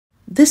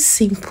This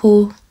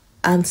simple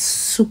and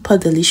super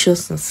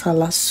delicious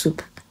Nsala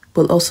soup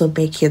will also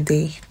make your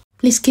day.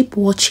 Please keep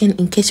watching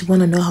in case you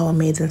want to know how I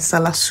made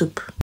Nsala soup.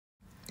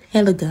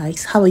 Hello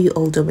guys, how are you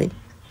all doing?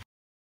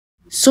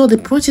 So the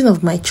protein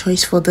of my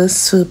choice for this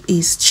soup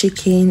is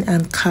chicken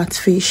and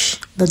catfish,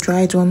 the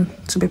dried one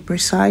to be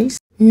precise.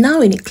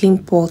 Now in a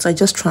clean pot, I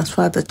just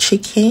transferred the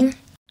chicken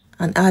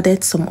and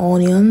added some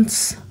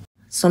onions,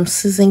 some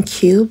seasoning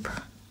cube,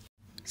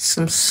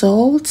 some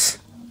salt,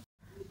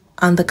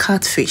 and the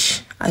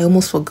catfish. I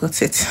almost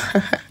forgot it.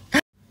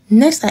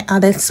 Next, I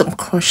added some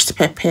crushed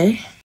pepper,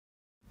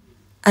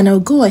 and I'll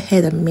go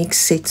ahead and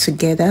mix it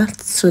together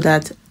so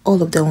that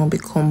all of them will be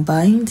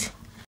combined.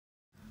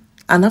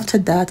 And after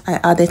that,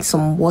 I added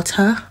some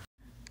water,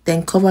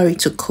 then cover it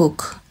to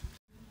cook.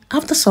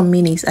 After some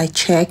minutes, I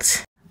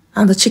checked,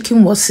 and the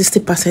chicken was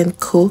 60%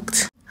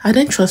 cooked. I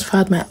then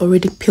transferred my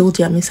already peeled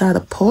yam inside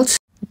the pot,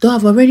 though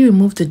I've already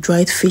removed the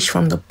dried fish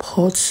from the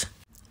pot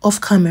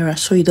off camera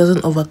so it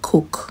doesn't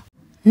overcook.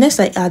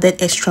 Next, I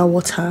added extra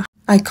water.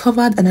 I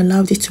covered and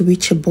allowed it to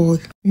reach a boil.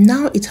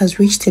 Now it has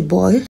reached a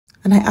boil,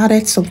 and I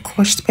added some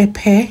crushed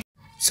pepper,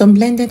 some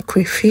blended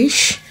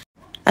crayfish,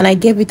 and I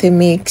gave it a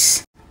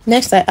mix.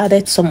 Next, I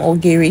added some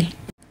ogiri,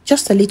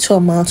 just a little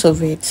amount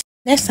of it.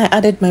 Next, I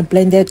added my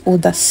blended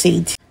oda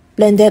seed,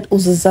 blended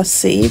uziza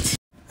seed,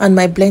 and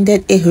my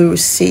blended ehuru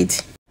seed,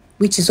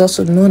 which is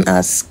also known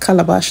as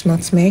calabash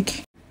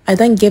nutmeg. I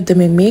then gave them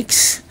a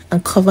mix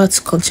and covered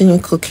to continue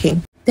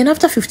cooking. Then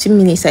after 15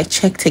 minutes, I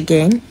checked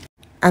again,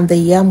 and the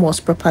yam was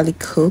properly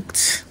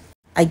cooked.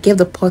 I gave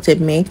the pot a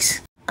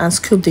mix and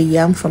scooped the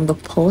yam from the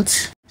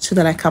pot so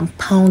that I can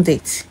pound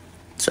it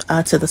to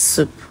add to the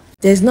soup.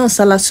 There's no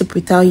Nsala soup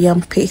without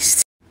yam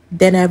paste.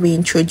 Then I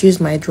reintroduced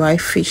my dry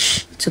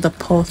fish to the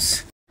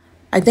pot.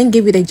 I then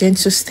gave it a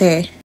gentle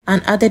stir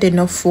and added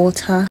enough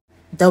water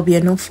that will be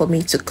enough for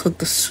me to cook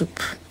the soup.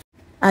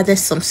 Added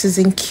some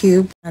seasoning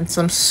cube and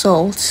some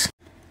salt.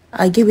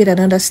 I gave it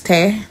another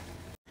stir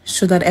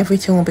so that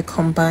everything will be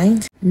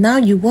combined. Now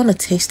you want to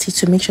taste it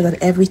to make sure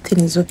that everything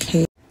is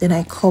okay. Then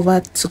I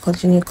covered to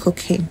continue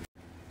cooking.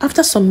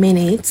 After some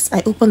minutes,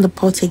 I opened the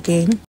pot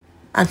again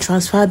and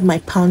transferred my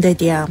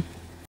pounded yam.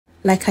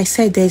 Like I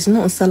said, there is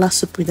no Nsala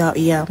soup without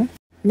yam.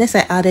 Next,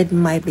 I added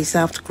my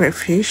reserved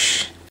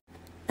crayfish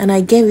and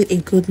I gave it a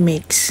good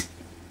mix.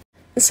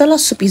 Nsala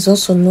soup is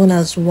also known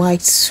as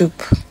white soup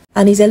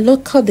and is a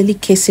local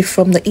delicacy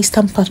from the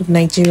eastern part of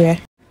Nigeria.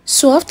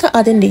 So after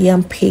adding the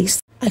yam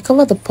paste, I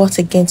covered the pot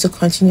again to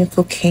continue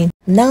cooking.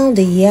 Now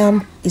the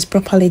yam is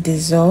properly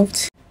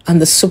dissolved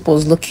and the soup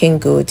was looking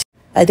good.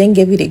 I then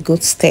gave it a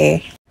good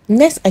stir.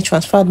 Next, I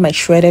transferred my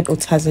shredded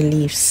utazi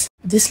leaves.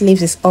 This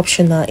leaves is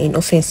optional in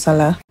ofe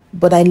nsala,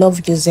 but I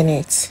love using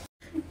it.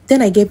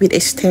 Then I gave it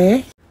a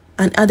stir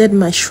and added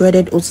my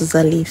shredded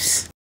uziza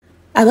leaves.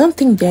 I don't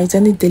think there is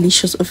any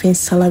delicious ofe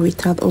nsala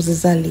without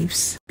uziza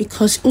leaves,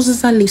 because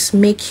uziza leaves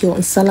make your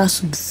nsala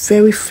soup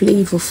very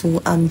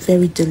flavorful and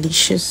very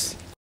delicious.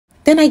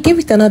 Then I gave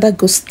it another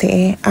good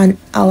stir and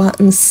our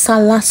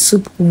Nsala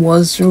soup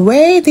was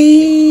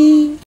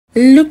ready.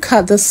 Look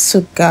at the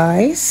soup,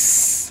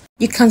 guys.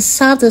 You can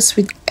serve this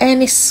with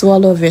any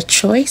swallow of your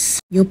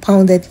choice. Your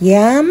pounded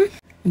yam,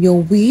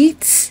 your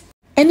wheat,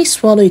 any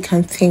swallow you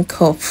can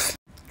think of.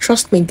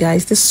 Trust me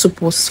guys, this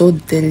soup was so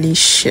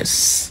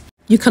delicious.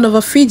 You can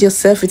overfeed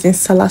yourself with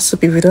Nsala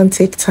soup if you don't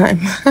take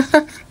time.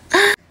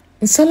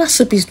 Nsala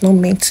soup is not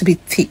meant to be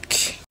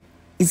thick.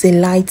 It's a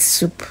light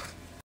soup.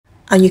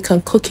 And you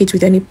can cook it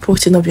with any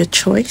protein of your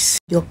choice,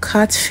 your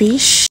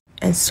catfish,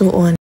 and so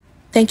on.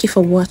 Thank you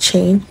for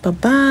watching.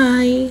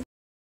 Bye-bye.